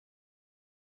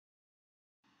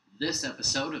This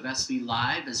episode of SV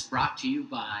Live is brought to you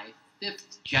by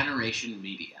Fifth Generation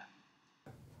Media.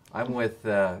 I'm with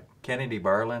Kennady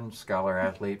Barlund, scholar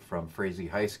athlete from Frazee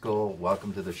High School.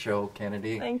 Welcome to the show,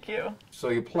 Kennady. Thank you. So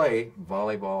you play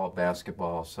volleyball,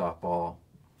 basketball, softball.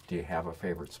 Do you have a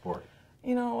favorite sport?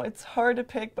 You know, it's hard to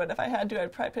pick, but if I had to,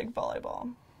 I'd probably pick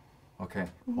volleyball. Okay.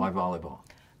 Why volleyball?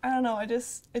 I don't know,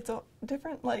 it's a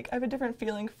different, I have a different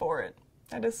feeling for it.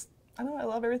 I don't know, I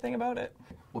love everything about it.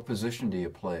 What position do you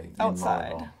play in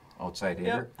Outside. volleyball? Outside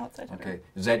hitter? Yep, outside hitter. Okay.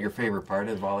 Is that your favorite part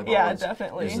of volleyball? Yeah,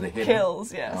 definitely. Is the hitting?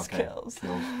 Kills, yes, Okay. kills.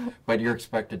 But you're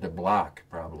expected to block,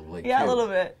 probably, Yeah, too. a little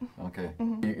bit. Okay.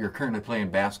 You're currently playing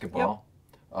basketball.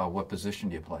 What position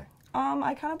do you play?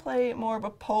 I kind of play more of a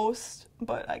post,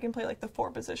 but I can play the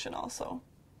 4 position also.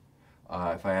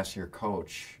 If I ask your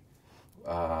coach,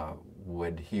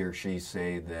 would he or she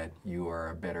say that you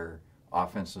are a better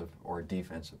offensive or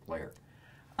defensive player?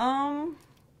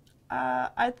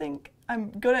 I think I'm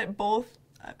good at both,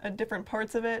 at different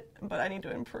parts of it, but I need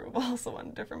to improve also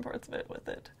on different parts of it with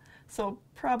it. So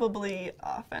probably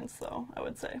offense, though, I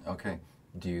would say. Okay.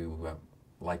 Do you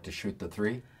like to shoot the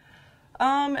 3?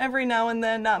 Every now and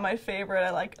then, not my favorite.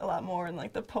 I like a lot more in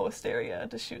the post area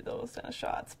to shoot those kind of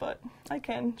shots, but I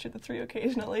can shoot the 3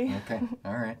 occasionally. Okay.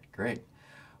 All right. Great.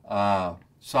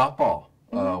 Softball.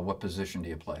 What position do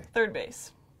you play? Third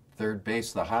base. Third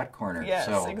base, the hot corner. Yes,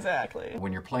 so exactly.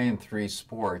 When you're playing 3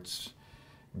 sports,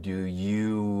 do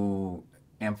you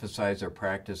emphasize or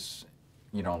practice,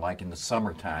 like in the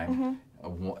summertime,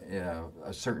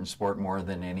 a certain sport more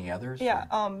than any others? Yeah,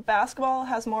 basketball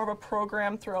has more of a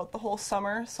program throughout the whole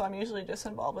summer, so I'm usually just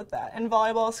involved with that. And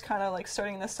volleyball is kind of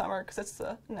starting in the summer because it's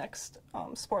the next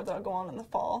sport that I'll go on in the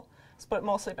fall, but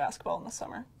mostly basketball in the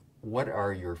summer. What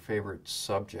are your favorite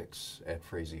subjects at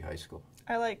Frazee High School?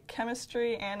 I like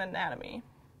chemistry and anatomy.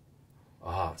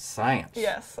 Science.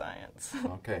 Yes, science.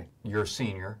 Okay. You're a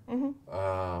senior.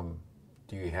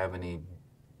 Do you have any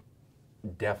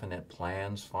definite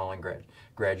plans following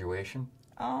graduation?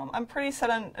 I'm pretty set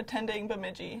on attending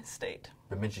Bemidji State.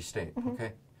 Bemidji State.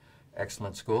 Okay.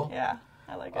 Excellent school. Yeah,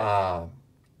 I like it.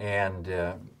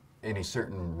 And any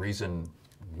certain reason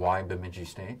why Bemidji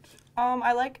State?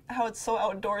 I like how it's so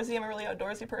outdoorsy. I'm a really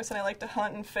outdoorsy person. I like to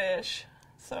hunt and fish.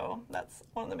 So that's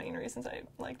one of the main reasons I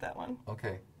like that one.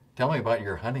 Okay. Tell me about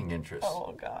your hunting interests.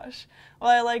 Oh, gosh.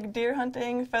 Well, I like deer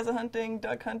hunting, pheasant hunting,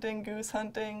 duck hunting, goose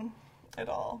hunting, it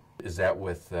all. Is that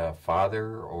with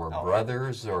father or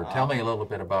brothers? Or tell me a little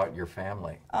bit about your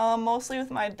family. Mostly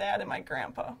with my dad and my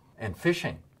grandpa. And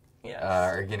fishing. Yes.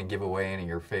 Are you going to give away any of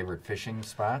your favorite fishing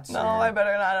spots? No, I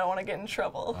better not. I don't want to get in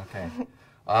trouble. Okay.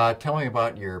 Tell me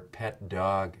about your pet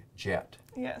dog, Jet.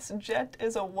 Yes, Jet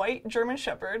is a white German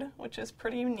Shepherd, which is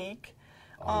pretty unique.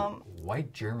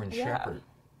 White German Shepherd.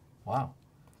 Wow.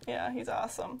 Yeah, he's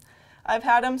awesome. I've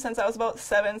had him since I was about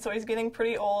 7, so he's getting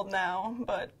pretty old now,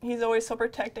 but he's always so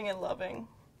protecting and loving.